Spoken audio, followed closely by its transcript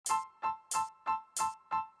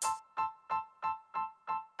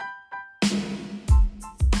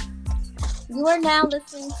You are now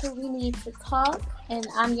listening to We Need to Talk, and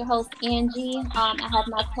I'm your host, Angie. I have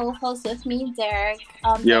my co-host with me, Derick.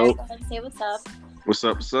 Derick, Yo, go ahead and say what's up. what's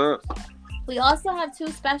up? What's up? We also have two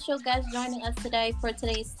special guests joining us today for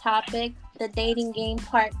today's topic, the dating game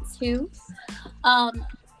part 2. Um,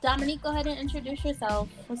 Dominique, go ahead and introduce yourself.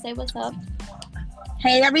 We'll say what's up.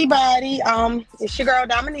 Hey everybody, it's your girl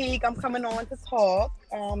Dominique. I'm coming on to talk,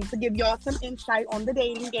 to give y'all some insight on the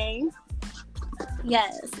dating game.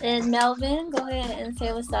 Yes, and Melvin, go ahead and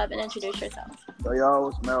say what's up and introduce yourself. So y'all,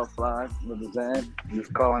 it's Mel Fly, represent.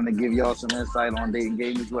 Just calling to give y'all some insight on dating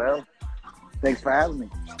game as well. Thanks for having me.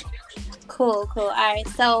 Cool. All right,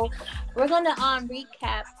 so we're gonna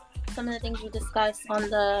recap some of the things we discussed on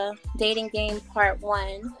the dating game part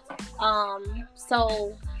 1.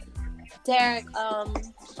 So Derick,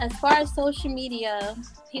 as far as social media,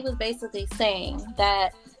 he was basically saying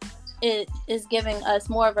that it is giving us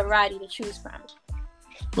more of a variety to choose from.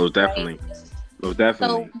 Most definitely. Right? Most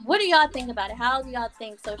definitely. So what do y'all think about it? How do y'all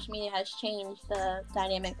think social media has changed the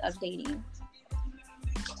dynamic of dating?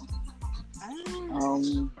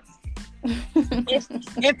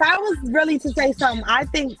 If I was really to say something, I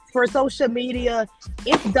think for social media,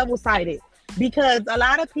 it's double-sided. Because a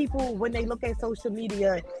lot of people, when they look at social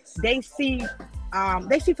media, they see from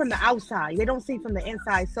the outside. They don't see from the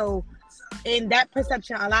inside. So in that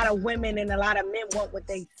perception, a lot of women and a lot of men want what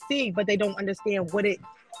they see, but they don't understand what it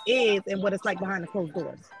is and what it's like behind the closed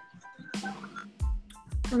doors.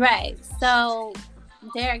 Right. So,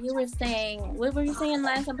 Derick, you were saying, what were you saying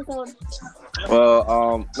last episode?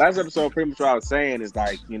 Well, last episode, pretty much what I was saying is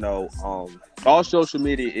like, all social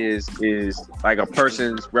media is like a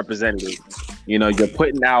person's representative. You're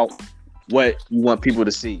putting out what you want people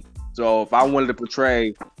to see. So if I wanted to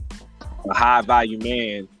portray a high value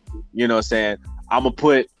man, you know what I'm saying, I'm gonna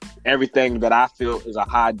put everything that I feel is a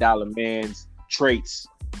high dollar man's traits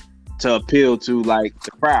to appeal to like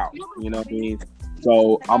the crowd. You know what I mean?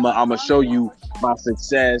 So I'm gonna show you my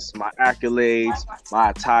success, my accolades,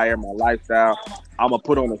 my attire, my lifestyle. I'm gonna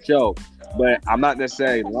put on a show, but I'm not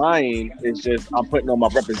necessarily lying. It's just I'm putting on my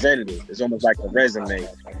representative. It's almost like a resume.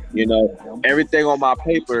 Everything on my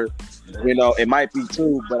paper. It might be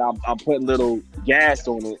true, but I'm putting little gas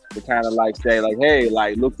on it to kind of like say like, hey,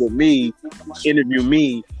 like look at me, interview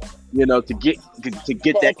me. To get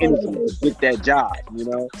that interview, to get that job,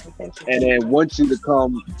 and then want you to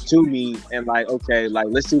come to me and like, okay, like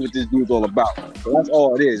let's see what this dude's all about. So that's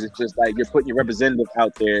all it is. It's just like you're putting your representative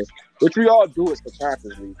out there, which we all do it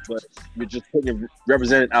subconsciously, but you're just putting your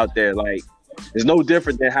representative out there. Like it's no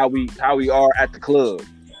different than how we are at the club.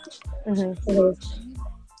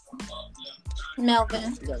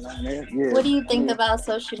 Melvin, what do you think about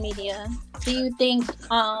social media? Do you think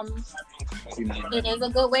it is a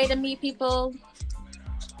good way to meet people?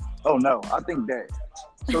 Oh no, I think that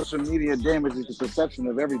social media damages the perception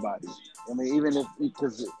of everybody. I mean, even if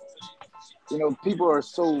because people are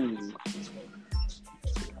so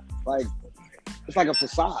like it's like a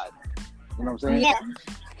facade. You know what I'm saying? Yeah.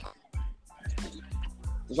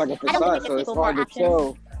 It's like a facade, so it's hard to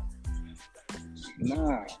tell.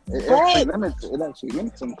 Nah, it actually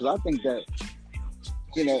limits them because I think that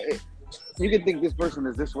you can think this person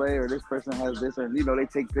is this way or this person has this, and they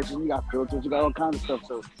take pictures. You got filters, you got all kinds of stuff.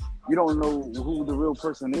 So you don't know who the real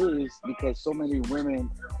person is because so many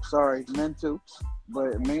women, sorry, men too,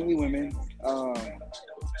 but mainly women,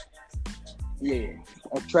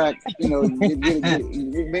 attract.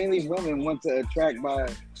 Mainly women want to attract by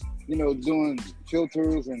doing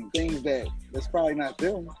filters and things that's probably not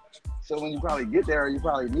them. So when you probably get there, or you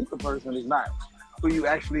probably meet the person, it's not who you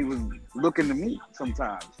actually was looking to meet.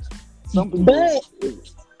 Sometimes, some people.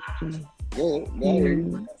 So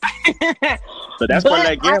that's part of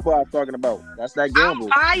that gamble I was talking about. That's that gamble.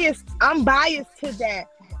 I'm biased to that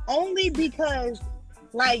only because,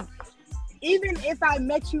 like, even if I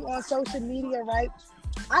met you on social media, right,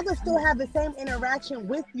 I could still have the same interaction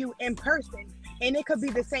with you in person. And it could be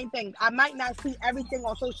the same thing. I might not see everything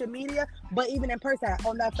on social media, but even in person,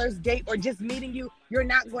 on that first date or just meeting you, you're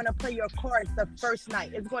not going to play your cards the first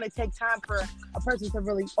night. It's going to take time for a person to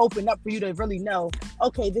really open up for you to really know,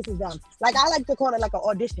 okay, this is them. Like, I like to call it like an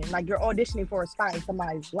audition. Like, you're auditioning for a spot in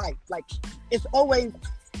somebody's life. Like, it's always,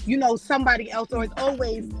 somebody else, or it's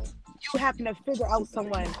always you having to figure out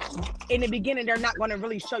someone. In the beginning, they're not going to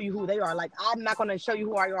really show you who they are. Like, I'm not going to show you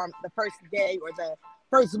who I am the first day or the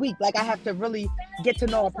first week. Like, I have to really get to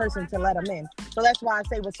know a person to let them in. So that's why I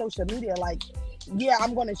say with social media, like, yeah,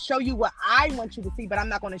 I'm going to show you what I want you to see, but I'm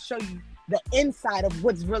not going to show you the inside of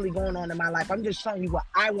what's really going on in my life. I'm just showing you what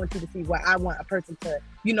I want you to see, what I want a person to,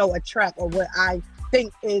 attract, or what I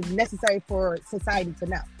think is necessary for society to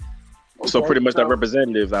know. So pretty much that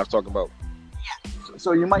representative I was talking about.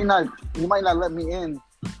 So you might not let me in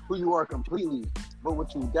who you are completely, but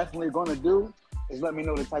what you definitely gonna do is let me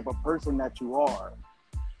know the type of person that you are.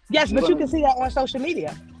 Yes, but you can see that on social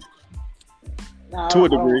media. Nah, To a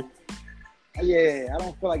degree. Yeah, I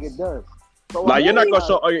don't feel like it does. So Like you're not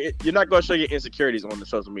gonna show your insecurities on the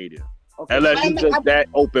social media unless you're just that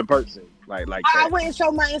open person. Like that. I wouldn't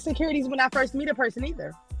show my insecurities when I first meet a person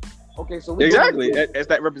either. Okay, so exactly, it's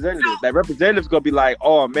that representative. That representative's gonna be like,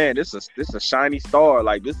 oh man, this is a shiny star.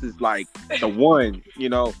 Like this is like the one. You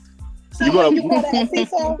know, so you call that a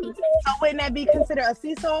seesaw? So wouldn't that be considered a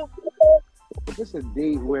seesaw? If it's a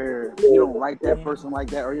date where you don't like that person like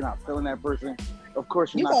that, or you're not feeling that person, of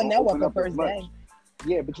course you're not gonna know what the first day.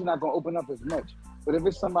 Yeah, but you're not gonna open up as much. But if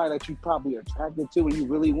it's somebody that you probably attracted to and you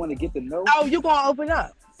really want to get to know, you're gonna open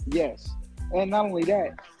up. Yes, and not only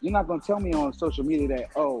that, you're not gonna tell me on social media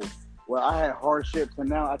that well, I had hardships and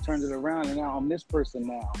now I turned it around and now I'm this person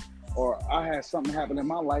now, or I had something happen in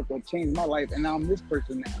my life that changed my life and now I'm this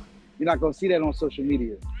person now. You're not gonna see that on social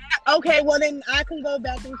media. Okay, well then I can go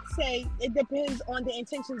back and say it depends on the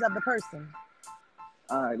intentions of the person.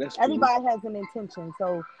 All right, that's everybody has an intention.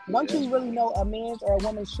 So once you really know a man's or a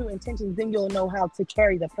woman's true intentions, then you'll know how to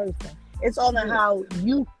carry the person. It's all in how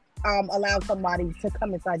you allow somebody to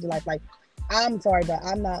come inside your life. Like, I'm sorry, but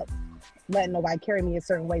I'm not letting nobody carry me a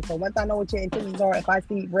certain way. So once I know what your intentions are, if I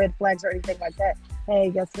see red flags or anything like that, hey,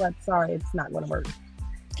 guess what? Sorry, it's not going to work.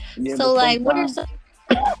 Yeah, so like, what are some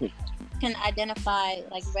can identify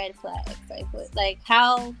like red flags? Like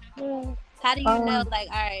how do you know, like,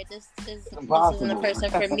 all right, this isn't a person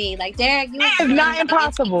for me? Like, Derick, it's not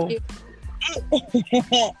impossible. Derick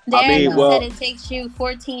said it takes you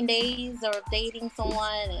 14 days of dating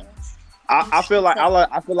someone, and I feel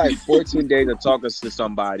like 14 days of talking to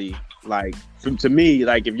somebody. Like, to me,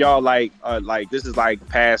 like if y'all like this is like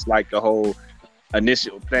past like the whole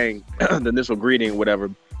initial thing, the initial greeting, whatever.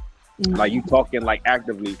 Like you talking like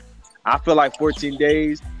actively. I feel like 14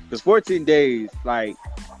 days, because 14 days, like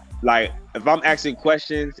if I'm asking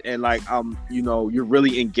questions and like you're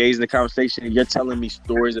really engaged in the conversation and you're telling me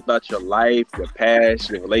stories about your life, your past,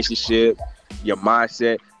 your relationship, your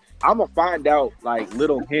mindset, I'm gonna find out like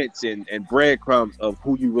little hints and breadcrumbs of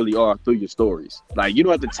who you really are through your stories. Like you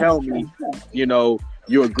don't have to tell me,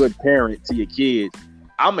 you're a good parent to your kids.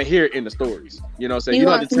 I'm gonna hear it in the stories. You know what I'm saying? You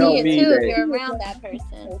don't have to tell me that you're around that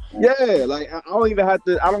person. Yeah, like I don't even have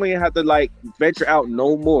to like venture out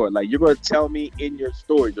no more. Like you're gonna tell me in your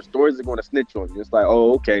stories. Your stories are gonna snitch on you. It's like,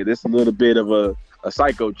 oh, okay, this is a little bit of a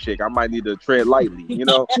psycho chick. I might need to tread lightly,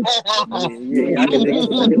 I can dig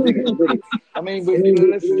it. I mean, but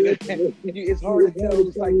listen, it's hard to tell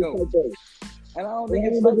the psycho. And I don't think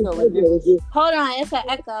it's psycho. Hold on, it's an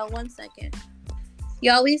echo. 1 second.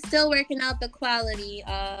 Y'all, we still working out the quality.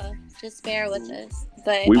 Just bear with us.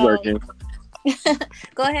 But we working.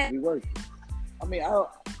 Go ahead. We working. I mean,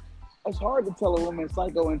 it's hard to tell a woman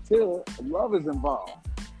psycho until love is involved.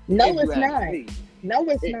 No, it's not. No,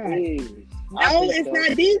 it's not. No, it's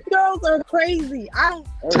not. These girls are crazy. I'm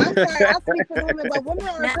sorry, I speak for women, but women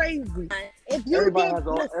are crazy. If you everybody has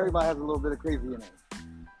a little bit of crazy in it.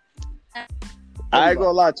 I ain't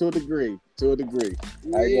gonna lie, to a degree. I ain't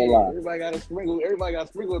gonna lie. Everybody got a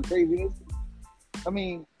sprinkle of craziness. I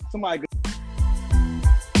mean, somebody.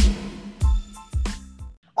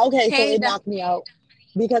 Okay, so it knocked me out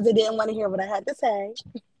because it didn't want to hear what I had to say.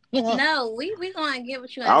 No, we gonna get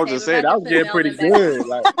what you. I was just saying that was getting pretty good.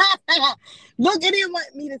 Like, look, it didn't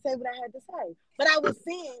want me to say what I had to say. But I was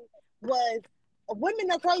saying was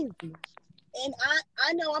women are crazy, and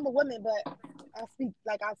I know I'm a woman, but I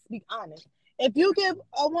speak honest. If you give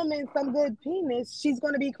a woman some good penis, she's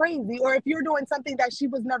going to be crazy. Or if you're doing something that she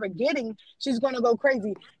was never getting, she's going to go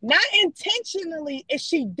crazy. Not intentionally is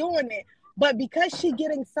she doing it, but because she's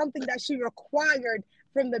getting something that she required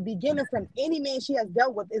from the beginning from any man she has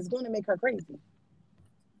dealt with is going to make her crazy.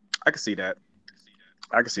 I can see that.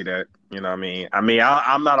 You know what I mean?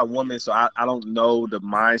 I'm not a woman, so I don't know the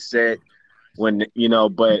mindset when,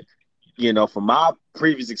 but from my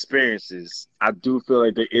previous experiences, I do feel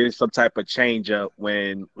like there is some type of change up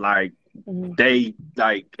when like they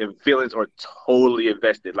like if feelings are totally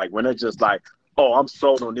invested. Like when they're just like, oh, I'm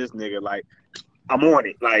sold on this nigga, like I'm on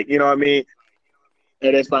it. Like, you know what I mean?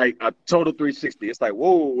 And it's like a total 360. It's like,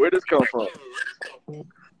 whoa, where'd this come from?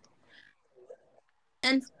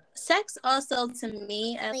 And sex also, to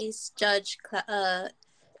me, at least,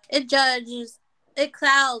 it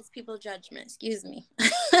clouds people's judgment. Excuse me.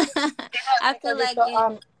 I feel like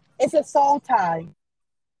it's a soul tie.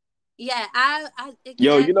 Yeah, exactly.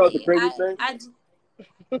 Yo, you know what the crazy thing?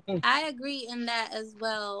 I agree in that as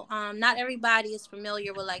well. Not everybody is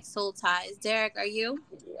familiar with like soul ties. Derick, are you?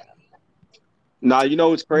 Now you know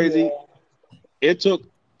what's Yeah. crazy? It took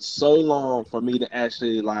so long for me to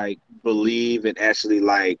actually like believe and actually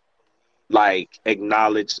like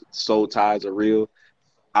acknowledge soul ties are real.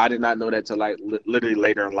 I did not know that till like literally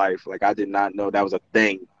later in life. Like I did not know that was a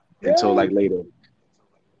thing until Really? like later.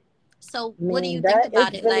 So, what do Man, you think that is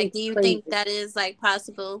about it? really Like, do you think crazy. that is like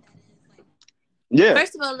possible? Yeah,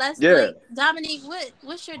 First of all, let's yeah. like Dominique.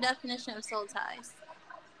 What's your definition of soul ties?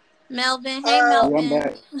 Melvin, hey Uh, Yeah, I'm Melvin.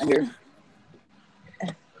 back. I'm here.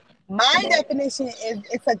 my definition is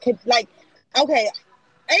it's a like okay,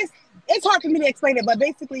 it's hard for me to explain it, but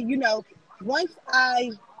basically, once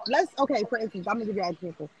I let's okay, for instance, I'm gonna give you an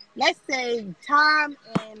example. Let's say Tom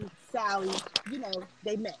and Sally,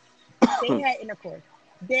 they met, they had intercourse.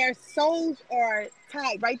 Their souls are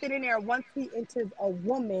tied right then and there once he enters a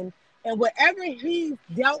woman, and whatever he's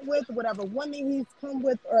dealt with, whatever woman he's come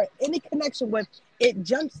with, or any connection with, it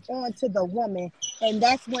jumps onto the woman, and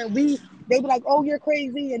that's when they be like, "Oh, you're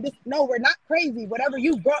crazy," and this. No, we're not crazy. Whatever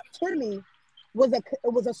you brought to me was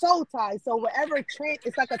a soul tie. So whatever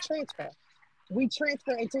it's like a transfer. We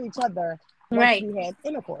transfer into each other once Right. we have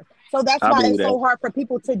intercourse. So that's I why believe it's that. so hard for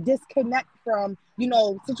people to disconnect from,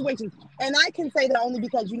 situations. And I can say that only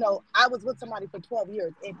because, I was with somebody for 12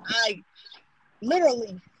 years and I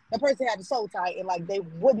literally, the person had a soul tie and like they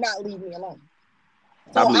would not leave me alone.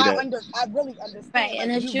 I So believe that. I really Right, understand.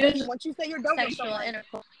 and Like it's you really, usually once you say you're done with sexual someone,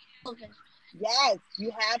 intercourse. yes,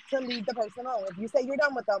 you have to leave the person alone. If you say you're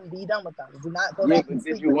done with them, be done with them. Do not go Yeah, back but and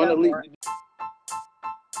if sleep you with want to them leave, or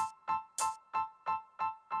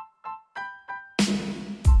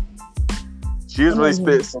She was I'm really on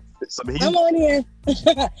here. spit some I'm heat. on here.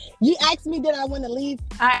 You asked me, did I want to leave?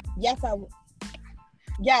 All right. Yes,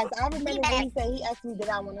 yes, I remember when he said he asked me, did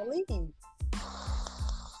I want to leave?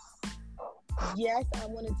 Yes, I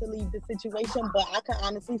wanted to leave the situation, but I can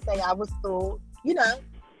honestly say I was still,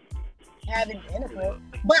 having intercourse.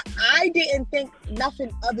 But I didn't think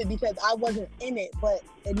nothing of it because I wasn't in it. But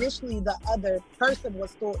initially, the other person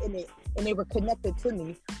was still in it, and they were connected to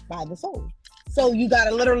me by the soul. So you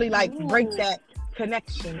gotta literally like break that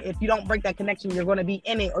connection. If you don't break that connection, you're gonna be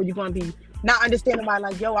in it, or you're gonna be not understanding why,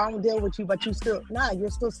 like, yo, I don't deal with you, but you're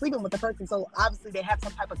still sleeping with the person. So obviously, they have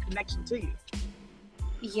some type of connection to you.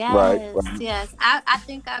 Yes, Right. yes. I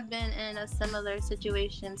think I've been in a similar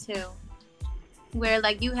situation too, where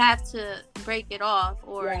like you have to break it off,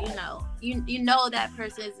 or Yeah. you know that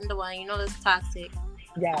person isn't the one. You know it's toxic,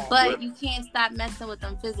 Yeah. but you can't stop messing with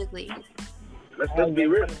them physically. let's be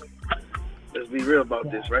real. Let's be real about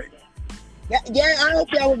Yeah. this, right? Yeah, I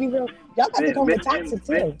hope y'all will be real. Y'all got to come with toxic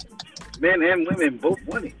too. Men and women both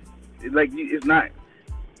want it. It's not.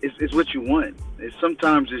 It's what you want.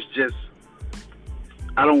 Sometimes it's just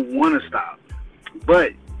I don't want to stop,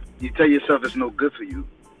 but you tell yourself it's no good for you.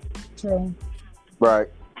 True. Right.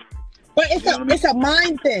 But it's a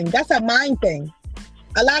mind thing. That's a mind thing.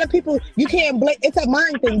 A lot of people, you can't blame. It's a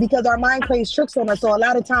mind thing because our mind plays tricks on us. So a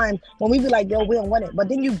lot of times when we be like, yo, we don't want it, but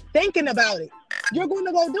then you thinking about it, you're going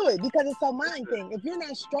to go do it because it's a mind thing. If you're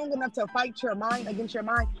not strong enough to fight your mind against your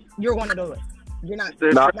mind, you're going to do it. You're not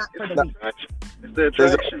for the weak. It's the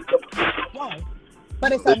attraction. Yeah.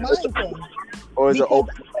 But it's a mind thing. Or is it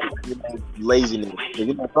Because- laziness?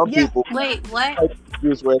 Some Yeah. people Wait, what?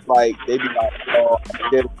 use where it's like they be like, "Oh, I'm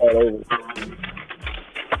scared to start over."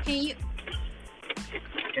 Can you?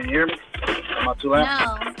 Can you hear me? Am I too loud?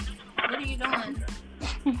 No. What are you doing?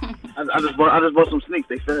 I just bought some sneaks.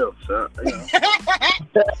 They fell. So yeah,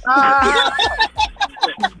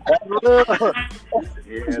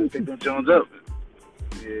 I had to pick them Jones up.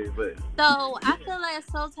 Yeah, but So I feel like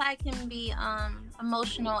a soul tie can be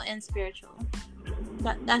emotional and spiritual.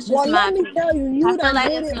 That's just Well, my let me opinion. tell you, I you feel done like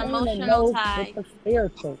did it's it an on the emotional nose tie. with the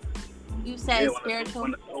spiritual. You said yeah, spiritual.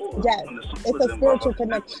 Yes, it's a spiritual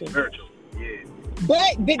connection. Spiritual, yeah.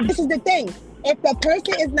 But this is the thing. If the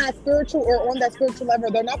person is not spiritual or on that spiritual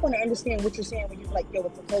level, they're not going to understand what you're saying when you're like, yo,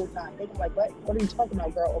 it's a soul tie. They're gonna be like, what are you talking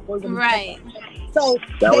about, girl? Or boy, what are you Right. talking about? So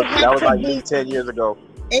That was to like be, 10 years ago.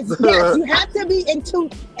 yes, you have to be in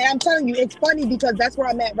tune. And I'm telling you, it's funny because that's where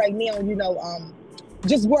I'm at right now,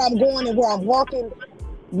 just where I'm going and where I'm walking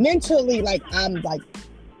mentally, like I'm like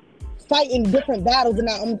fighting different battles, and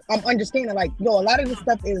I'm understanding like, yo, a lot of this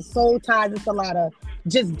stuff is soul ties. It's a lot of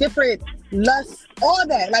just different lusts, all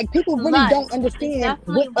that. Like people really Lust. don't understand It's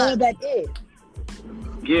what definitely all that is.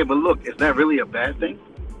 Yeah, but look, is that really a bad thing?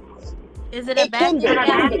 Is it a It bad can thing? be.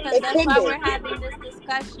 Yes, because It that's can why be. we're having this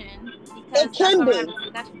discussion. It Because can that's why we're be. having this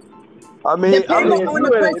discussion. I mean, Depending if on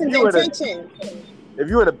the person's intention. if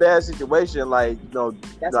you're in a bad situation, like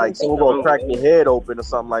That's like what someone I'm gonna crack your head open or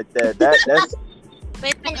something like that. That's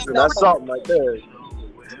Wait a minute. that's something like that.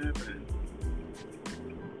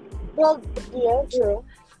 Well, yeah, true.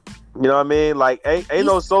 You know what I mean? Like, ain't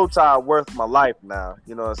no soul tie worth my life now.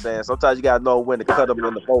 You know what I'm saying? Sometimes you gotta know when to cut them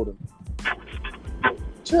and to fold them.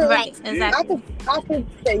 True. Right, exactly. I could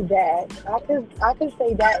say that. I could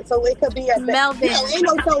say that. So it could be a Melvin. ain't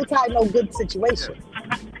no soul tie, no good situation.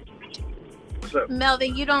 What's up?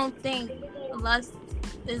 Melvin, you don't think lust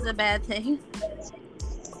is a bad thing?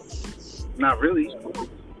 Not really.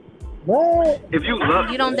 What? If you love,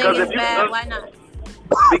 You don't think it's bad? Why not?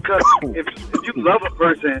 Because if you love a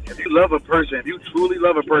person, if you truly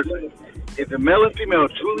love a person, if the male and female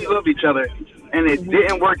truly love each other and it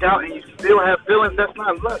didn't work out and you still have feelings, that's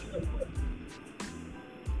not lust.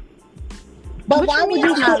 But What why you would mean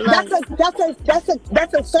you? it's not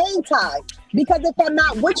That's a soul tie. Because if I'm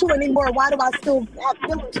not with you anymore, why do I still have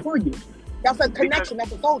feelings for you? That's a connection.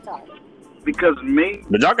 That's a soul tie. Because me,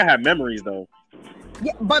 But y'all can have memories though.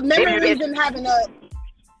 Yeah, but memories and having a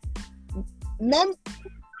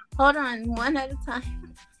Hold on, one at a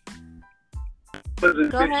time. Go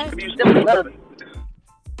ahead. maybe you still love it.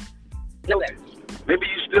 Maybe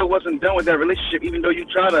you still wasn't done with that relationship, even though you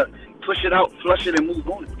try to push it out, flush it, and move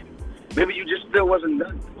on. Maybe you just still wasn't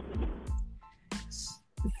done.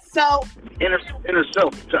 So Inner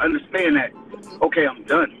self to understand that. Okay, I'm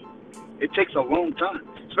done. It takes a long time,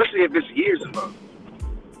 especially if it's years involved.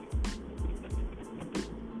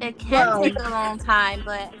 It can take a long time,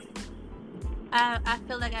 but I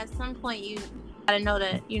feel like at some point you gotta know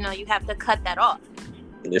that you have to cut that off.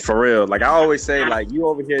 Yeah, for real. Like I always say, like you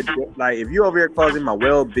over here, like if you over here causing my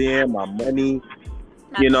well-being, my money,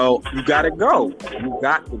 you know, you gotta go. You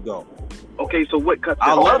got to go. Okay, so what cuts it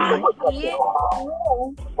I off? love you. Yeah,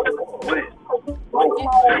 What?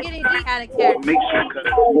 you're getting out of character. Make sure you cut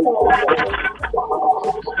it off.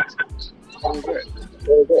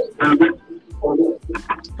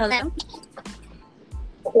 Hello.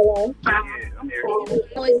 Yeah, I'm here.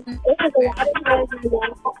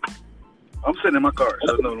 I'm sitting in my car, so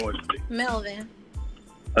there's no noise for me. Melvin.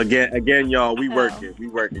 Again, y'all. We working,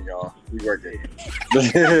 y'all. We working.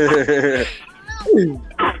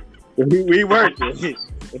 we working.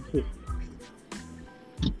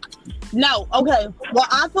 no, okay. Well,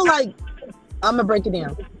 I feel like I'm gonna break it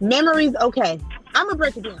down. Memories, okay. I'm gonna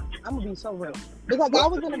break it down. I'm gonna be so real because I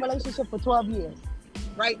was in a relationship for 12 years,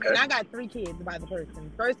 right? And I got 3 kids by the person.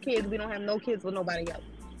 First kids, we don't have no kids with nobody else.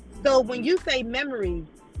 So when you say memories,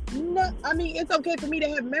 no, I mean it's okay for me to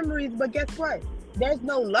have memories, but guess what? There's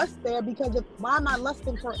no lust there because why am I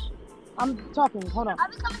lusting for? I'm talking. Hold on. Are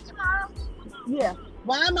we coming tomorrow? Yeah.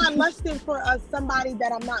 Why am I lusting for somebody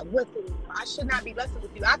that I'm not with anymore? I should not be lusting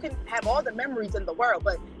with you. I can have all the memories in the world,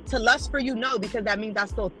 but to lust for you, no, because that means I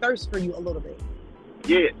still thirst for you a little bit.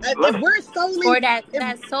 Yeah. If we're solely Or that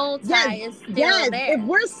soul tie is still there. If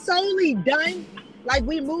we're solely done, like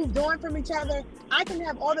we moved on from each other, I can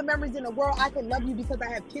have all the memories in the world. I can love you because I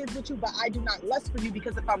have kids with you, but I do not lust for you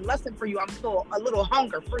because if I'm lusting for you, I'm still a little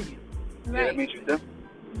hunger for you. Yeah, that means you're done.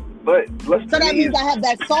 But lust So to that me means I have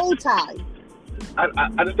that soul tie.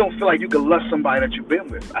 I just don't feel like you can lust somebody that you've been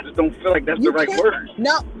with. I just don't feel like that's the right word.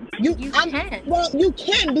 No, you can. Well, you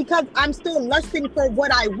can because I'm still lusting for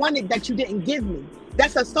what I wanted that you didn't give me.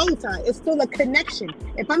 That's a soul tie. It's still a connection.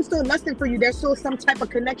 If I'm still lusting for you, there's still some type of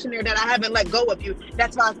connection there that I haven't let go of you.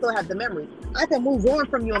 That's why I still have the memory. I can move on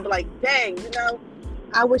from you and be like, dang,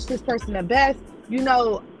 I wish this person the best.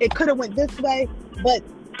 It could have went this way, but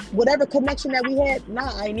whatever connection that we had,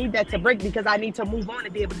 I need that to break because I need to move on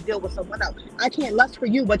and be able to deal with someone else. I can't lust for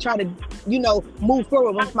you, but try to, move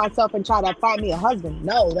forward with myself and try to find me a husband.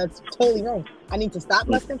 No, that's totally wrong. I need to stop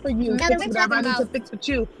lusting for you. Yeah, Fix whatever I need to fix with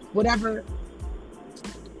you. Whatever.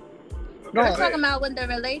 We're talking about when the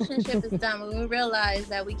relationship is done, when we realize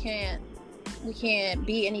that we can't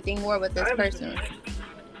be anything more with this person.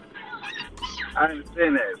 I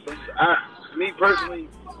understand that. So me personally,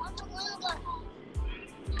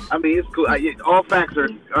 I mean it's cool. All facts are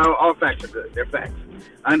good. They're facts.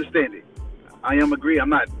 I understand it. I am agree. I'm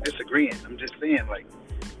not disagreeing. I'm just saying, like,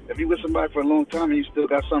 if you with somebody for a long time and you still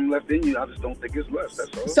got something left in you, I just don't think it's lust.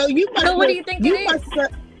 That's all. So what do you think it is?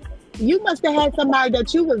 You must have had somebody that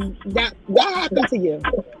happened to you.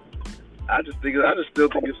 I just still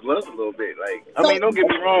think it's lust a little bit. Like, I mean, don't get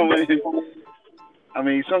me wrong, man. I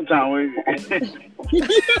mean, sometimes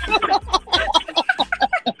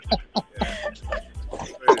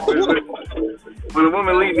when a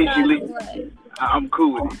woman leaves me, she leaves. I'm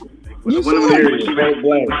cool with it. When a woman leaves me, she leaves.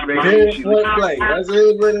 That's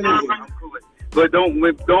what it is. I'm cool with it. But don't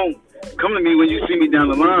come to me when you see me down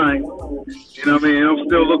the line. You know what I mean? I'm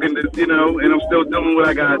still looking to, and I'm still doing what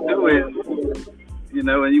I gotta do, and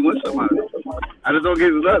and you want somebody. I just don't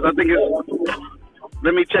get lust. I think it's.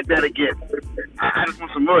 Let me check that again. I just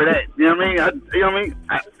want some more of that. You know what I mean?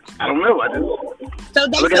 I don't know. I just So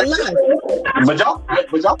that's look a at lie.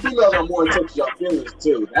 But y'all females are more into y'all feelings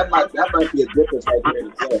too. That might be a difference right there in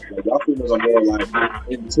itself. Like y'all females are more like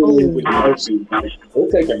in tune with emotion. Like, it'll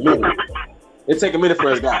take a minute. It take a minute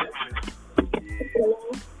for us guys.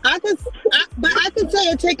 But I could say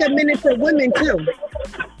it take a minute for women too.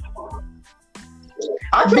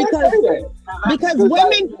 I can't say that Because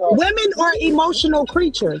women are emotional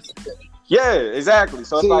creatures. Yeah, exactly.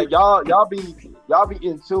 So it's like y'all be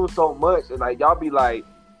in tune so much, and like y'all be like,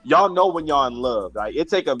 y'all know when y'all in love. Like it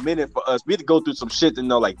take a minute for us. We have to go through some shit to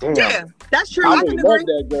know, like, damn. Yeah, that's true. I really love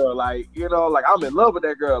that girl. Like, you know, like I'm in love with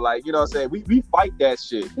that girl. Like, you know what I'm saying? We fight that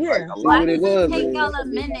shit. Yeah. Like, a lot. Why does it take y'all a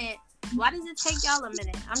minute? Why does it take y'all a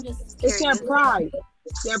minute? I'm just curious. It's their pride.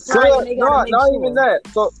 Their pride. And they gotta make not sure. even that.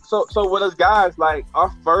 So with us guys, like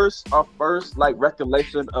our first like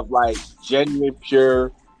recollection of like genuine,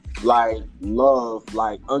 pure, like love,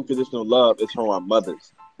 like unconditional love is from our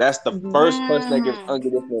mothers. That's the first person that gives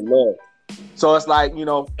unconditional love. So it's like, you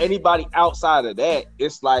know, anybody outside of that,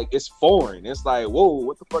 it's like it's foreign. It's like, whoa,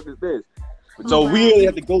 what the fuck is this? So we really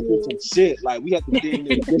have to go through some shit. Like we have to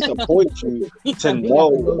disappoint you to know,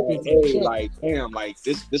 like, hey, like, damn, like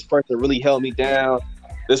this person really held me down.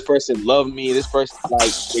 This person loved me. This person like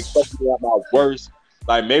accepted me at my worst.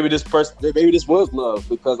 Like maybe this was love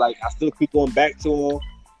because like I still keep going back to him.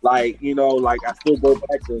 Like, you know, like I still go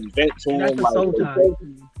back to and vent to him. Like,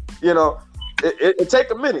 you know, it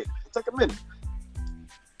take a minute. It take a minute.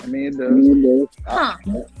 I mean, it does. Huh.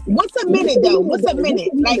 What's a minute though? What's a minute?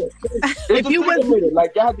 Like, if you was minute,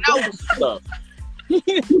 like y'all have to go through some stuff.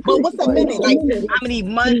 But what's a minute? Like, how many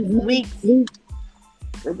months, weeks?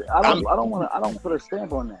 I don't put a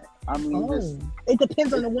stamp on that. I mean, it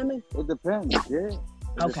depends on the woman. It depends. Yeah.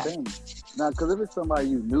 It depends. Now, because if it's somebody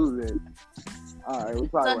you knew that, all right, we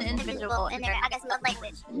probably. So the individual in there, I guess, love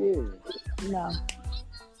language. Yeah. No.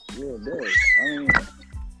 Yeah, it does. I mean,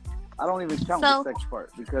 I don't even count the sex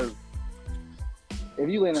part because if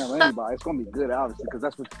you ain't with anybody, it's gonna be good, obviously,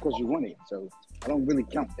 because because you want it. So I don't really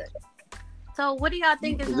count that. So what do y'all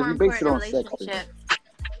think is more important in a relationship?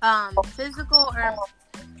 Physical or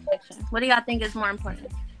affection? What do y'all think is more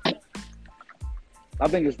important? I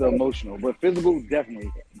think it's the emotional, but physical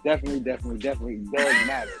definitely does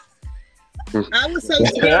matter. I would say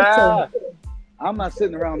spiritual. I'm not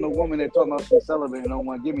sitting around no woman that talking about she's celibate and don't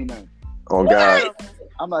want to give me nothing. Oh God.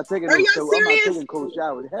 I'm not taking cold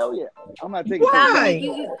showers. Hell yeah. I'm not taking cold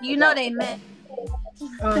showers. You know they meant.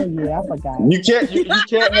 Oh yeah, I forgot. You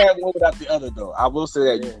can't have one without the other though. I will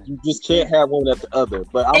say that you just can't have one without the other.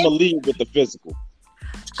 But I'm gonna lead with the physical.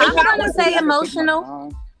 I'm gonna say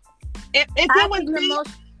emotional. If it was me,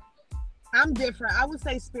 I'm different. I would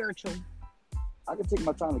say spiritual. I can take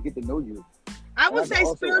my time to get to know you. I would say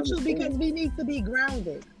spiritual because we need to be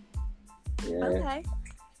grounded. Yeah. Okay.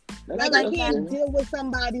 Like I can't deal with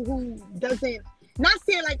somebody who doesn't. Not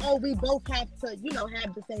saying like, oh, we both have to,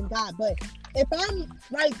 have the same God. But if I'm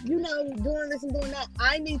like, doing this and doing that,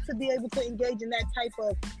 I need to be able to engage in that type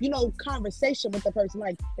of, conversation with the person.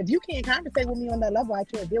 Like, if you can't conversate with me on that level, I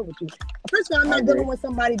can't deal with you. First of all, I'm not dealing with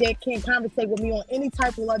somebody that can't conversate with me on any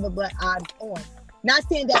type of level, but I'm on. Not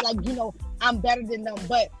saying that like, I'm better than them,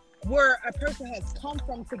 but where a person has come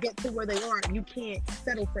from to get to where they are, you can't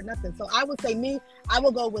settle for nothing. So I would say I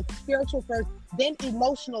will go with spiritual first, then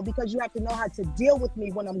emotional, because you have to know how to deal with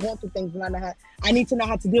me when I'm going through things, and I need to know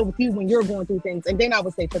how to deal with you when you're going through things. And then I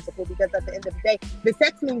would say physical, because at the end of the day, the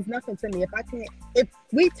sex means nothing to me. If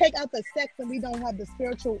we take out the sex and we don't have the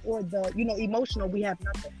spiritual or the, emotional, we have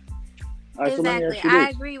nothing. Right, exactly. So I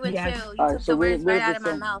agree with you. You took the words right out of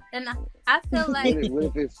my mouth. And I feel like... What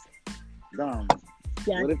if it's dumb?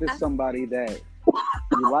 Yeah. What if it's somebody that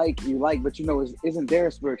you like, but isn't there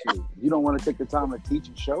spiritually? You don't want to take the time to teach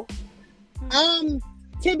and show?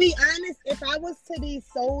 To be honest, if I was to be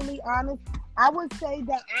solely honest, I would say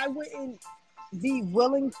that I wouldn't be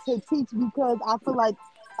willing to teach because I feel like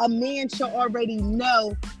a man should already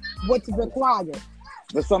know what's required.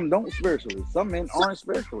 But some don't spiritually. Some men aren't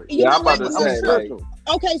spiritually. Yeah, I'm about to say, spiritual.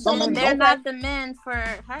 Okay, so they're not the men for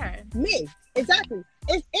her. Me, exactly.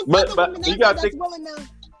 If but women that's willing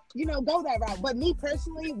to, go that route. But me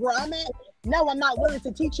personally, where I'm at, no, I'm not willing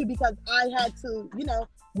to teach you because I had to,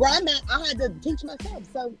 where I'm at, I had to teach myself.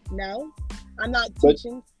 So no, I'm not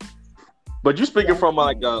teaching. But you speaking from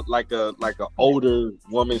like a older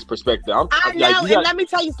woman's perspective. I know, and let me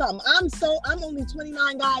tell you something. I'm only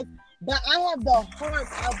 29, guys. But I have the heart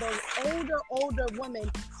of an older woman,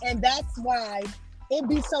 and that's why it'd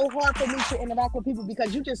be so hard for me to interact with people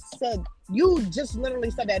because you just literally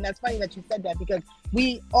said that, and that's funny that you said that because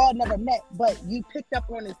we all never met, but you picked up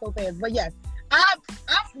on it so fast. But yes,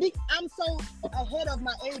 I'm so ahead of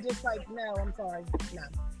my age. It's like, no, I'm sorry, no.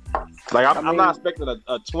 Like I'm not expecting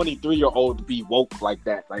a 23-year-old to be woke like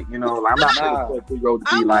that. Like I'm not expecting a 23-year-old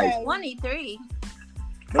to be like 23.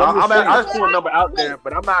 I just threw a number out there,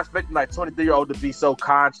 but I'm not expecting like 23-year-old to be so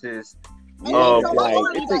conscious. Okay, so how like old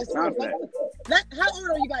are you guys first? How old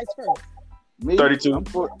are you guys first? Me, 32.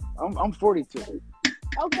 I'm 42.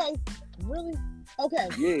 Okay, really? Okay.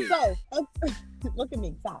 Yeah. So, look at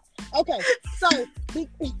me. Stop. Okay. So,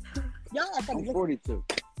 y'all are funny. I'm 42.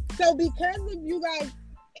 So, because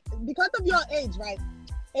of your age, right?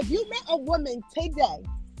 If you met a woman today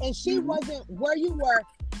and she wasn't where you were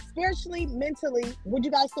spiritually, mentally, would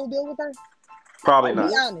you guys still deal with her? Probably not.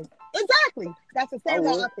 Be honest. Exactly. That's the same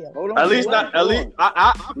way I feel. Hold on. At least I probably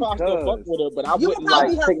still fuck with her, but I You wouldn't would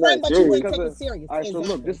probably like be her take friend, that but you serious. wouldn't take it serious. All right, so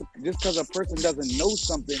look, Exactly. just because a person doesn't know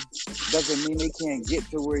something doesn't mean they can't get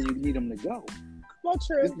to where you need them to go. Well,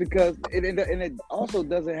 true. Just because it also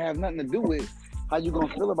doesn't have nothing to do with how you gonna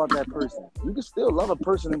feel about that person. You can still love a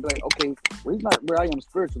person and be like, okay, well, he's not where I am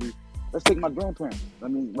spiritually. Let's take my grandparents. I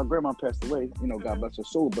mean, my grandma passed away. God bless her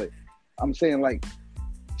soul. But I'm saying, like,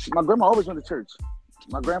 my grandma always went to church.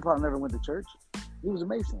 My grandpa never went to church. He was a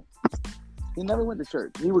Mason. He never went to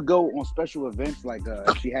church. He would go on special events, like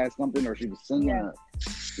if she had something or she was singing,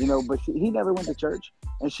 but he never went to church.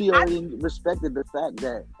 And she already respected the fact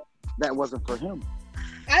that wasn't for him.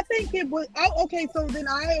 I think it was okay. So then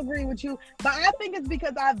I agree with you, but I think it's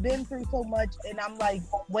because I've been through so much and I'm like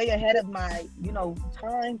way ahead of my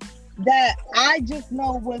time that I just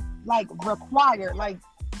know what's like required. Like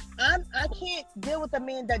I can't deal with a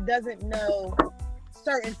man that doesn't know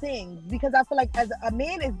certain things because I feel like as a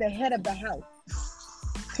man is the head of the house.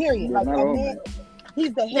 Period. Like a man,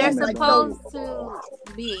 he's the head. They're supposed to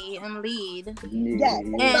be and lead. Yes.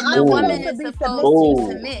 And the woman is supposed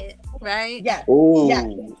to submit, right? Yes. Yes.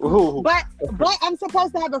 But I'm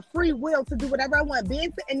supposed to have a free will to do whatever I want.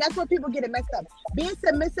 And that's where people get it messed up. Being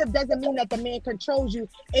submissive doesn't mean that the man controls you.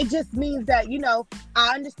 It just means that,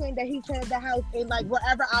 I understand that he's head of the house and like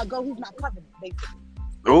wherever I go, he's my covenant, basically.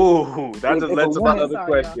 Ooh, that just led to my other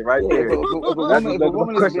question right there. If a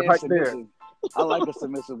woman is being submissive, I like a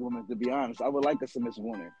submissive woman, to be honest. I would like a submissive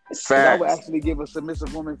woman. I would actually give a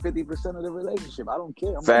submissive woman 50% of the relationship. I don't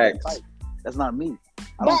care. I'm Facts. not That's not me.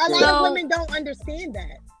 But a lot of women don't understand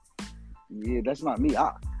that. Yeah, that's not me.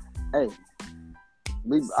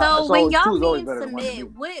 So when y'all mean submit,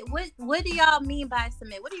 what do y'all mean by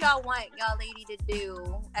submit? What do y'all want y'all lady to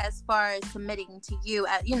do as far as submitting to you?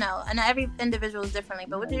 And every individual is differently.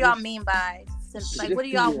 But what do y'all mean by like? What do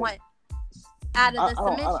y'all want out of the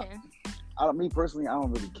submission? Me personally, I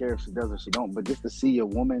don't really care if she does or she don't. But just to see your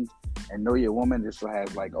woman and know your woman, just to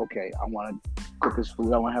have like, okay, I want to cook his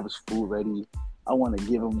food. I want to have his food ready. I want to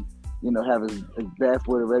give him. Have his bath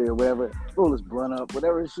water ready or whatever, roll his blunt up,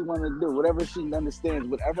 whatever she want to do, whatever she understands,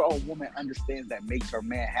 whatever a woman understands that makes her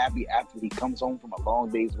man happy after he comes home from a long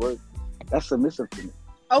day's work, that's submissive to me.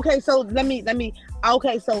 Okay, so let me,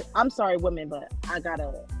 okay, so I'm sorry, women, but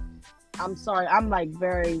I'm sorry, I'm like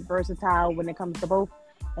very versatile when it comes to both,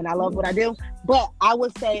 and I love what I do, but I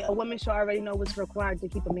would say a woman should already know what's required to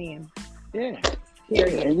keep a man. Yeah.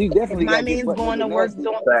 Period. And you definitely my man's going to work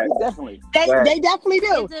doing definitely. They definitely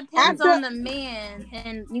do. It depends on the man,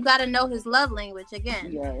 and you got to know his love language again.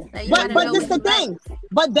 Yeah. Like but this is the thing.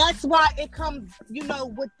 But that's why it comes,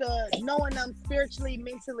 with the knowing them spiritually,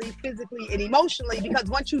 mentally, physically, and emotionally. Because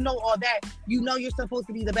once you know all that, you're supposed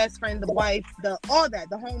to be the best friend, the wife, all that,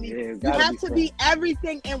 the homie. Yeah, you have to be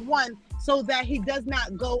everything in one, so that he does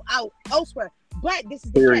not go out elsewhere. But this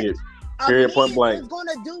is the period. Period. Point blank. Is going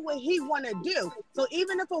to do what he want to do. So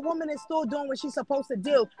even if a woman is still doing what she's supposed to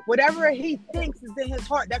do, whatever he thinks is in his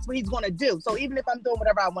heart, that's what he's going to do. So even if I'm doing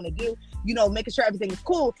whatever I want to do, making sure everything is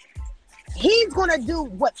cool, he's going to do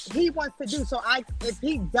what he wants to do. So if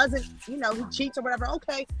he doesn't, he cheats or whatever,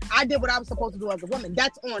 okay, I did what I was supposed to do as a woman.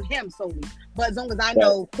 That's on him solely. But as long as I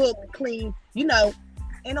know, cook, clean, I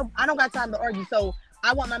don't got time to argue. So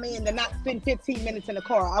I want my man to not spend 15 minutes in the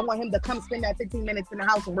car. I want him to come spend that 15 minutes in the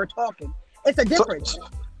house and we're talking. It's a difference.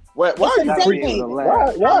 Why are you preaching?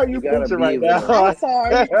 Why are you preaching right now? I'm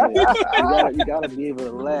sorry. you gotta be able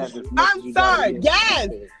to laugh. I'm sorry. Yes,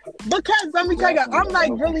 because let me tell you, I'm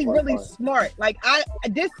like really, really smart. Like I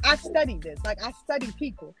study this. Like I study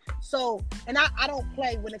people. So, and I don't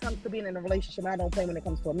play when it comes to being in a relationship. I don't play when it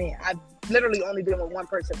comes to a man. I've literally only been with one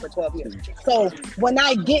person for 12 years. So when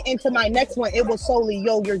I get into my next one, it was solely,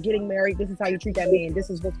 you're getting married. This is how you treat that man. This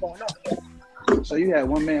is what's going on. So you had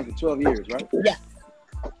one man for 12 years, right? Yeah.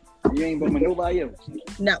 You ain't been with nobody else?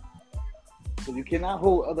 No. So you cannot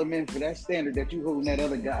hold other men for that standard that you holding that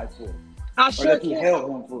other guy for. I or sure that you can. held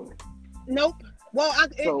him for. Nope. Well,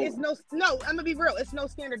 So- it's no. I'm gonna be real. It's no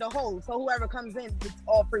standard to hold. So whoever comes in, it's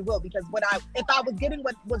all free will. Because if I was getting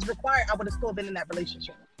what was required, I would have still been in that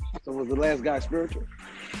relationship. So was the last guy spiritual?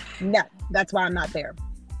 No, that's why I'm not there.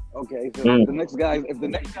 Okay, so if the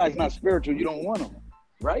next guy's not spiritual, you don't want him,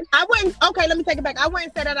 right? I wouldn't. Okay, let me take it back. I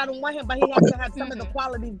wouldn't say that I don't want him, but he has to have some of the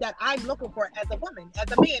qualities that I'm looking for as a woman,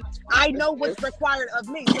 as a man. I know what's required of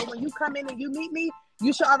me. So when you come in and you meet me,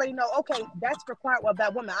 you should already know. Okay, that's required of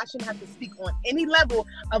that woman. I shouldn't have to speak on any level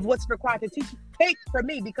of what's required to take for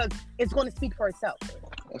me because it's going to speak for itself.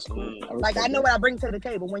 That's cool. Like I know what I bring to the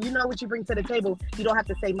table. When you know what you bring to the table, you don't have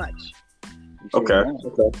to say much. Okay.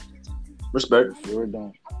 Respect. Sure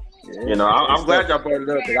don't. Yeah. You know, I'm glad y'all brought it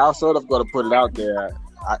up because I was sort of going to put it out there.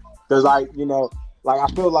 Because, like, you know, like I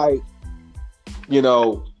feel like, you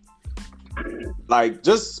know, like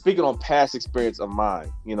just speaking on past experience of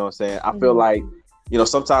mine, you know what I'm saying? I feel like, you know,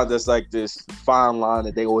 sometimes there's like this fine line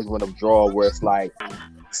that they always want to draw where it's like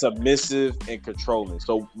submissive and controlling.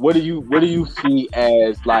 So what do you see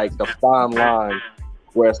as like the fine line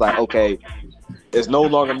where it's like, okay, it's no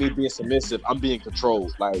longer me being submissive, I'm being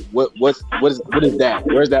controlled. Like what is that?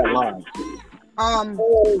 Where's that line?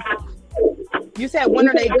 You said when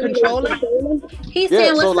are they controlling? He's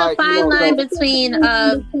saying what's the fine line between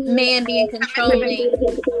man being controlling?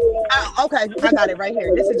 Okay, I got it right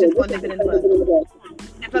here. This is just one nip it in the bud.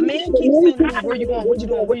 If a man keeps saying to me, where you going, what you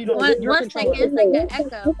doing, what you doing, One second, it's like an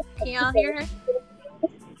echo. Can y'all hear her?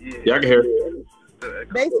 Yeah, I can hear it.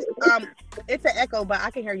 It's an echo, but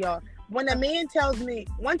I can hear y'all. When a man tells me,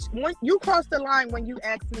 once you cross the line when you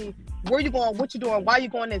ask me, where you going, what you doing, why you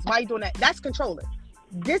going this, why you doing that, that's controlling.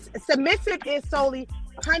 This submissive is solely,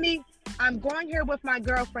 honey, I'm going here with my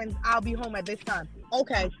girlfriends. I'll be home at this time.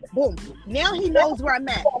 Okay, boom. Now he knows where I'm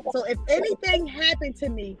at. So if anything happened to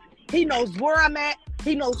me, he knows where I'm at.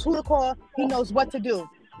 He knows who to call. He knows what to do.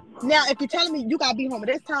 Now, if you're telling me you got to be home at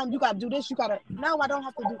this time, you got to do this, no, I don't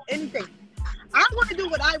have to do anything. I'm going to do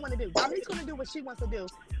what I want to do. Dominic's going to do what she wants to do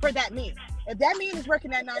for that man. If that man is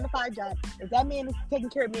working that 9-to-5 job, if that man is taking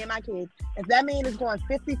care of me and my kids, if that man is going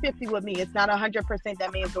 50-50 with me, it's not 100%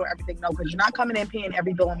 that man's doing everything. No, because you're not coming in paying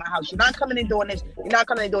every bill in my house. You're not coming in doing this. You're not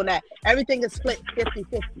coming in doing that. Everything is split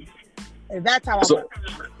 50-50. And that's how I work.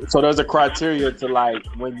 So there's a criteria to like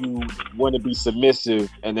when you want to be submissive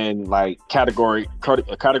and then like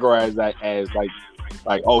categorize that as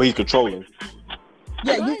like oh, he's controlling.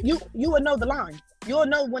 Yeah, you will know the line. You'll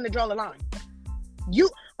know when to draw the line.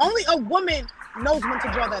 Only a woman knows when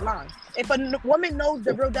to draw that line. If a woman knows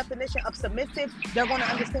the real definition of submissive, they're going to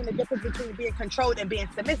understand the difference between being controlled and being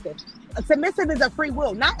submissive. A submissive is a free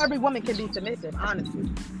will. Not every woman can be submissive, honestly.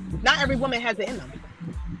 Not every woman has it in them.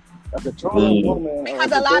 A controlling woman.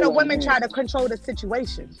 Because a lot of women try to control the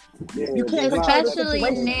situation. Yeah, You can't control the Especially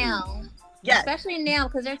situation. now. Yes. Especially now,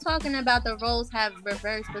 because they're talking about the roles have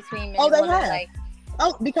reversed between men Oh, and they women. have. Like,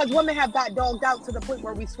 Because women have got dogged out to the point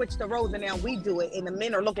where we switch the roles and now we do it, and the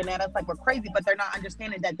men are looking at us like we're crazy, but they're not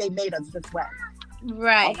understanding that they made us this way.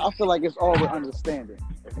 right. I feel like it's all with understanding.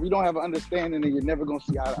 If you don't have an understanding, then you're never gonna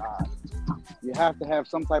see eye to eye. You have to have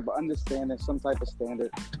some type of understanding, some type of standard,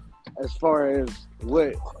 as far as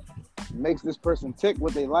what makes this person tick,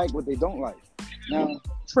 what they like, what they don't like. Now,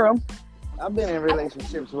 True. I've been in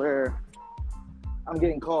relationships where I'm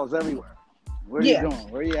getting calls everywhere. Where Yeah. you doing?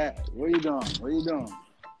 Where you at? Where you doing? Where you doing?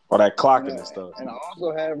 Or that clocking and stuff. And I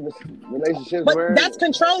also have relationships But where that's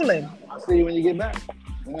controlling. I'll see you when you get back.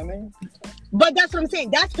 You know what I mean? But that's what I'm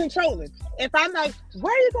saying. That's controlling. If I'm like,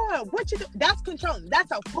 where are you going? What you do? That's controlling.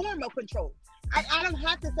 That's a form of control. I don't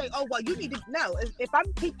have to say, oh, well, you need to know. If I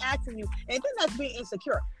keep asking you, and then that's being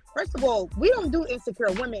insecure. First of all, we don't do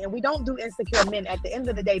insecure women and we don't do insecure men at the end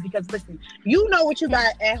of the day because, listen, you know what you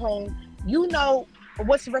got at home. You know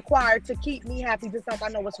what's required to keep me happy, just like I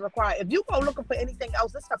know what's required. If you go looking for anything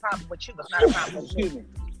else, it's a problem with you. It's not a problem with me.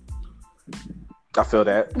 I feel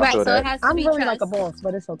that. Right, feel so that. it has to I'm be really trust. like a boss,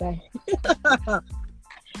 but it's okay.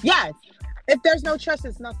 Yes. If there's no trust,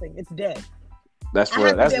 it's nothing. It's dead. That's I real.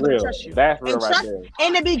 have to That's be able to real. trust you. That's real And right trust, there.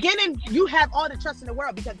 in the beginning, you have all the trust in the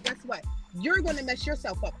world because guess what? You're going to mess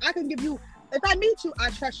yourself up. I can give you, if I meet you, I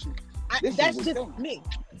trust you. That's just me.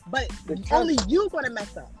 But only you going to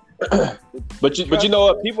mess up. But you know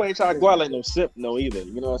what? People ain't trying to go out like no sip no either.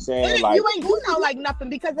 You know what I'm saying? And Like you ain't going out like nothing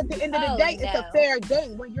because at the end of the day, it's a fair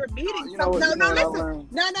game when you're meeting someone. No, listen.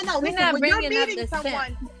 No. We're Listen, not when you're bringing up meeting the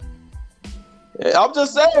someone, I'm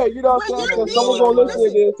just saying, you know what I'm When saying? you're 'Cause someone's meeting- gonna listen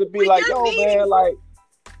to this and be when like, you're yo, meeting- man, like,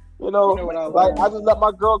 you know what I like learned? I just let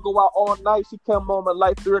my girl go out all night. She come home at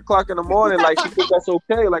like 3:00 in the morning. Like she think that's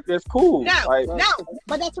okay. Like that's cool. No, Like,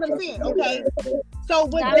 but that's what I'm saying. Okay, so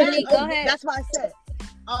with Dominique, go that, ahead. that's why I said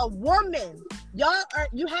a woman.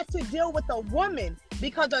 You have to deal with a woman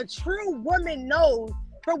because a true woman knows.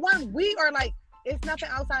 For one, we are like, it's nothing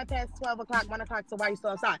outside past 12 o'clock, 1 o'clock, so why are you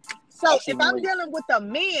still outside? So if I'm dealing with a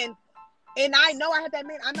man and I know I have that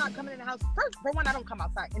man, I'm not coming in the house. First, for one, I don't come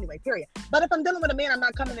outside anyway, period. But if I'm dealing with a man, I'm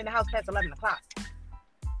not coming in the house past 11 o'clock.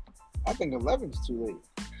 I think 11 is too late.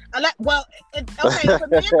 Well, okay, for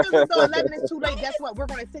men, if 11 is too late, guess what? We're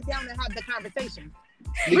going to sit down and have the conversation.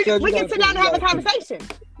 We can sit down and have a conversation.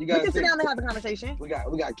 We can sit down and have a conversation. We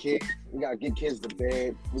got kids. We got to get kids to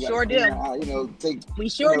bed. We sure do. We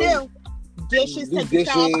sure do. Dishes, do take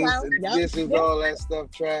dishes, the out. And dishes, all that stuff.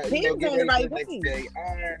 Trash. Get ready for the next day.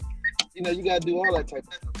 Iron. You got to do all that type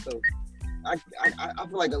of stuff. So I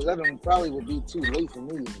feel like 11 probably would be too late for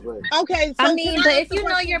me. But okay, so but if you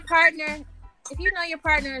know your partner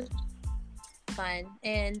is fun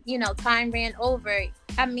and time ran over,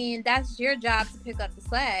 that's your job to pick up the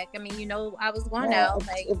slack. I was going out.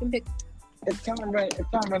 Like you can pick. If time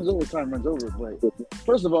runs over, time runs over. But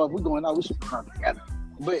first of all, if we're going out, we should come out together.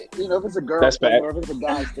 But if it's a girl thing or if it's a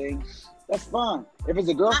guy thing, that's fine. If it's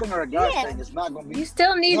a girl thing or a guy thing, it's not gonna be. You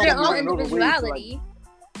still need your own individuality.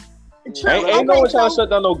 Ain't no one trying to shut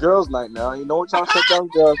down no girls' night now. You know what y'all shut down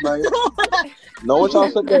girls' night. No one trying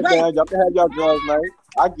to shut that down. Y'all can have y'all girls' night.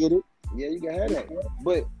 I get it. Yeah, you can have that.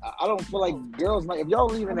 But I don't feel like girls' night. If y'all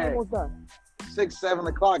leaving at 6, 7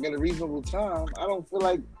 o'clock at a reasonable time, I don't feel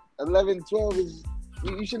like 11, 12 is.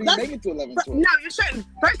 You shouldn't even make it to 11, 12. No, you shouldn't.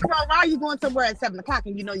 First of all, why are you going somewhere at 7 o'clock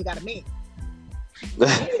and you know you got a man?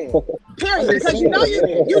 Yeah. Period. Because you know you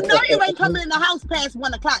ain't coming in the house past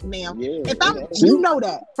 1 o'clock now. Yeah, you know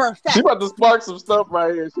that for a fact. She about to spark some stuff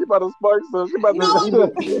right here. She about to spark some. She about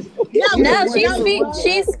to.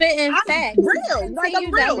 She's spitting facts. Real. Like I'm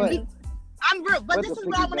real. I'm real. But this is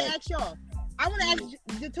what I want to ask y'all. I want to ask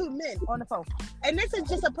the two men on the phone. And this is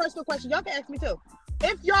just a personal question. Y'all can ask me too.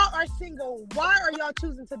 If y'all are single, why are y'all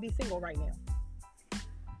choosing to be single right now?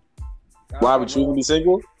 Why we choosing to be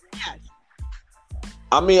single? Yes.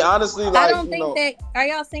 Honestly, I don't think that. Are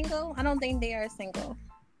y'all single? I don't think they are single.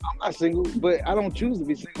 I'm not single, but I don't choose to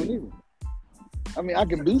be single either. I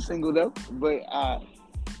can be single though, but I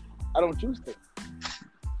don't choose to.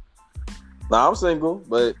 I'm single,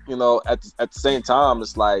 but at the same time,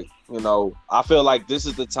 it's like I feel like this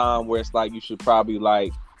is the time where it's like you should probably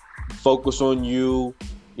like focus on you,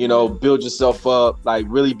 build yourself up, like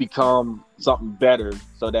really become something better,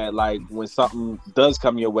 so that like when something does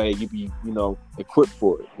come your way, you be equipped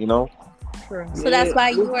for it. True. So that's why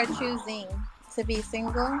you are choosing to be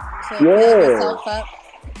single to build yourself up.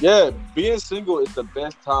 Yeah, being single is the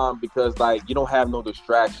best time because like you don't have no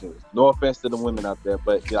distractions. No offense to the women out there,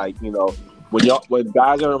 but like when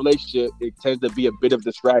guys are in a relationship, it tends to be a bit of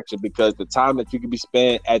distraction because the time that you can be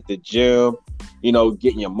spent at the gym,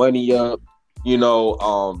 getting your money up,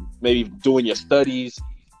 maybe doing your studies,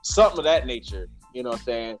 something of that nature,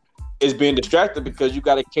 is being distracted because you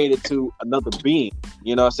got to cater to another being.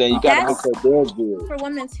 You know what I'm saying? You got to make sure they're good. For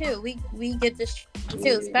women too, we get distracted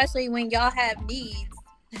too, especially when y'all have needs.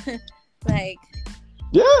 Like.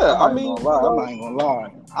 Yeah, I'm not even gonna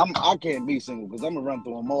lie. I can't be single because I'm gonna run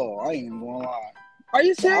through them all. I ain't even gonna lie. Are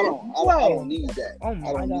you serious? I don't need that. Oh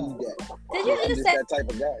my God. I don't need that. Did you I'm just just say? that type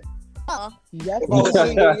of guy. Oh, yes. If I was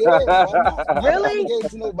single, yeah. I'm not Really? gay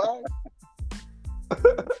to nobody.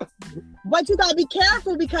 But you gotta be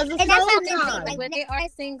careful because it's no time. like when they are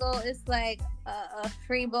single, it's like a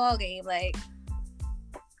free ball game. Like,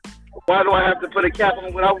 Why do I have to put a cap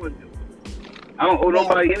on what I would do? I don't owe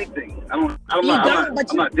nobody anything. I'm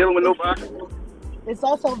not dealing with nobody. It's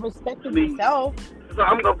also respecting yourself.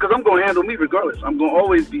 Because I'm going to handle me regardless. I'm going to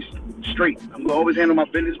always be straight. I'm going to always handle my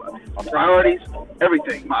business, my priorities,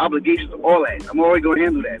 everything, my obligations, all that. I'm always going to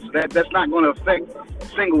handle that. So that's not going to affect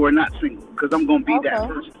single or not single because I'm going to be that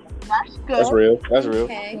person. That's good. That's real. That's real.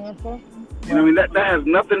 okay. You know what I mean? That has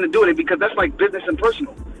nothing to do with it because that's like business and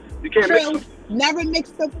personal. You can't mix them. Never mix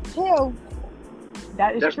the two.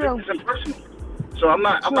 That's true. Business and personal. So I'm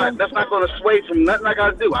not. That's not going to sway from nothing I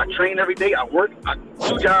got to do. I train every day. I work. I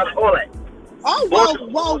do jobs. All that. Oh well.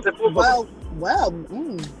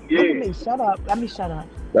 Yeah. Let me shut up.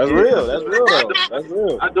 That's real. That's real though. That's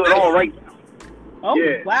real. I do it all right now. Oh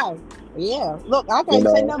Yeah. wow. Yeah. Look, I can't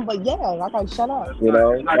say nothing, but yeah, I can't shut up.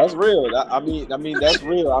 That's real. I mean, that's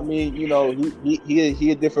real. I mean,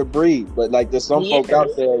 he a different breed, but like there's some folk out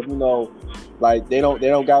there, like they don't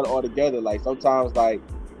got it all together. Like sometimes, like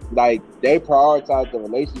they prioritize the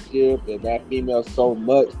relationship and that female so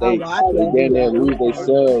much they then lose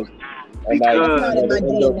themselves and like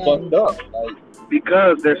end up fucked up. Like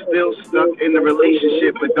because they're still stuck in the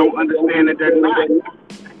relationship, but don't understand that they're not.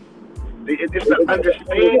 It's the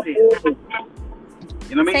understanding.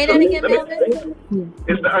 You know what I Say mean? that again, Melvin.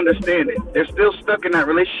 It's the understanding. They're still stuck in that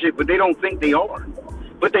relationship, but they don't think they are.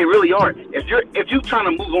 But they really are. If you're trying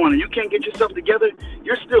to move on and you can't get yourself together,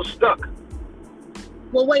 you're still stuck.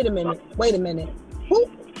 Well, wait a minute. Wait a minute.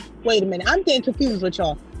 Wait a minute. I'm getting confused with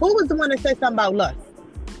y'all. Who was the one that said something about lust?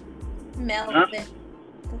 Melvin. Huh?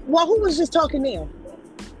 Well, who was just talking now?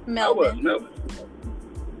 Melvin. Melvin.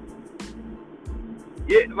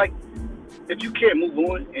 Yeah, like if you can't move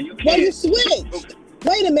on and you can't. Well, you switched.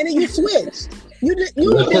 Wait a minute. You switched. You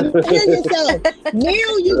didn't hear yourself.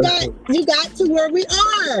 Now you got to where we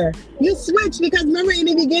are. You switched because remember in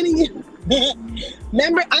the beginning.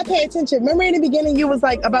 Remember, I pay attention. Remember in the beginning, you was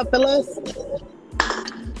like about the lust.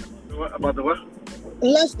 What, about the what?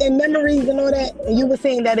 Lust and memories and all that, and you were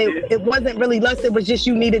saying that it wasn't really lust, it was just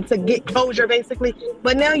you needed to get closure basically,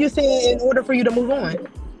 but now you're saying in order for you to move on.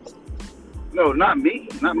 No, not me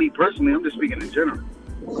personally, I'm just speaking in general.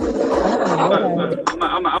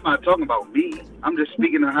 I'm not talking about me, I'm just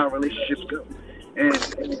speaking of how relationships go. And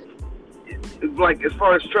it's like as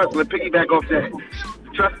far as trust, let's piggyback off that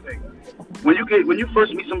trust thing. When you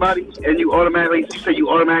first meet somebody and you say you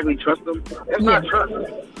automatically trust them, that's not trust.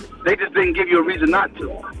 They just didn't give you a reason not to.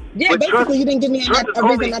 Yeah, but basically trust, you didn't give me a reason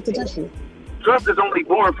only, not to trust you. Trust is only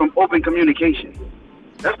born from open communication.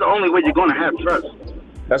 That's the only way you're going to have trust.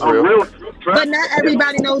 That's real. Trust. But not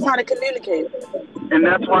everybody knows how to communicate. And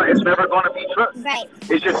that's why it's never going to be trust. Right.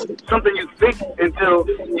 It's just something you think until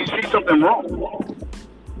you see something wrong.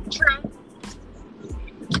 True.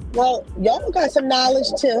 Well, y'all got some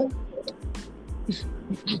knowledge too.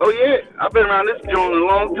 Oh yeah, I've been around this joint a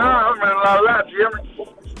long time. I've ran a lot of laps, you hear me?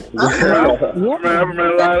 I've ran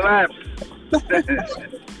a lot of laps.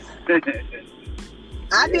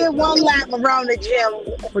 I did one lap around the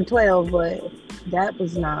gym for 12, but that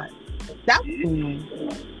was not.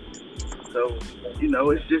 So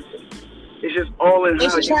it's just all in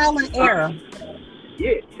how it's trial and error.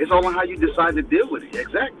 Yeah, it's all in how you decide to deal with it.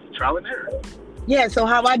 Exactly, trial and error. Yeah, so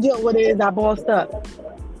how I dealt with it is I bossed up.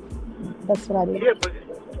 That's what I did. Yeah,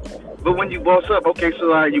 but when you boss up, okay,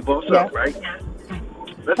 so you boss up, right?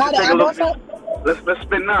 Let's How did I boss up? Let's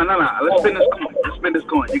spin Let's spin this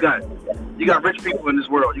coin. You got rich people in this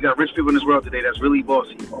world. You got rich people in this world today that's really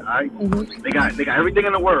bossy. All right? Mm-hmm. They got everything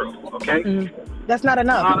in the world. Okay. Mm-hmm. That's not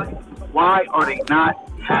enough. Why are they not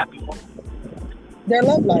happy? Their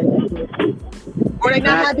love life. Or they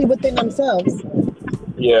not happy within themselves.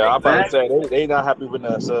 Yeah, I'm about to say they not happy with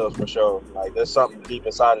themselves for sure. Like there's something deep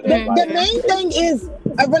inside of them. The main thing is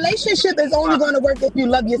a relationship is only going to work if you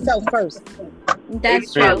love yourself first.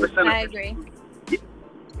 That's true. I agree.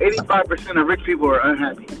 85% of rich people are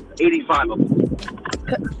unhappy. 85 of them.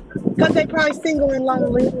 Because they probably single and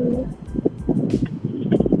lonely.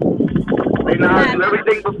 They know how to do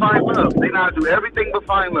everything but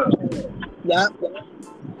find love. Yep.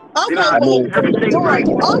 Okay, right.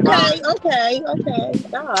 Okay.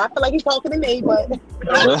 No, I feel like you're talking to me, but.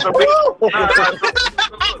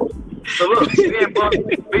 So look,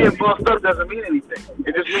 being bossed up doesn't mean anything.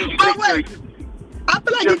 It just means you take care. I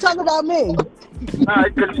feel like you're talking about me. Nah,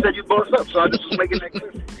 because you said you bossed up, so I just was making that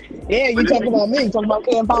clear. Yeah, you talking about me. Talking about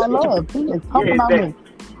can't find love. Talking about me.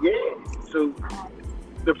 Yeah. So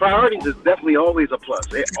the priorities is definitely always a plus.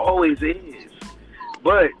 It always is.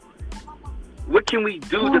 But what can we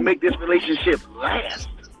do to make this relationship last?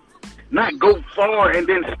 Not go far and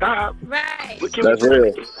then stop. Right. That's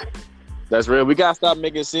real. That's real. We gotta stop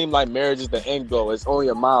making it seem like marriage is the end goal. It's only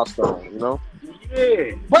a milestone, you know?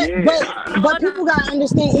 Yeah. But people gotta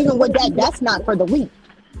understand even with that's not for the weak.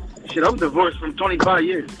 Shit, I'm divorced from 25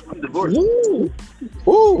 years. I'm divorced.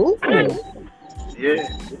 Ooh. Yeah.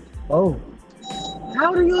 Oh. How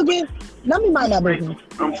old are you again? Let me mind my business.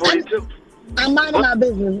 I'm 42. I'm minding my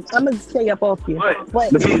business. I'm gonna stay up off you.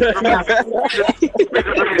 What? Reason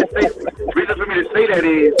for me to say that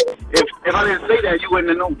is, if I didn't say that, you wouldn't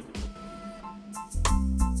have known.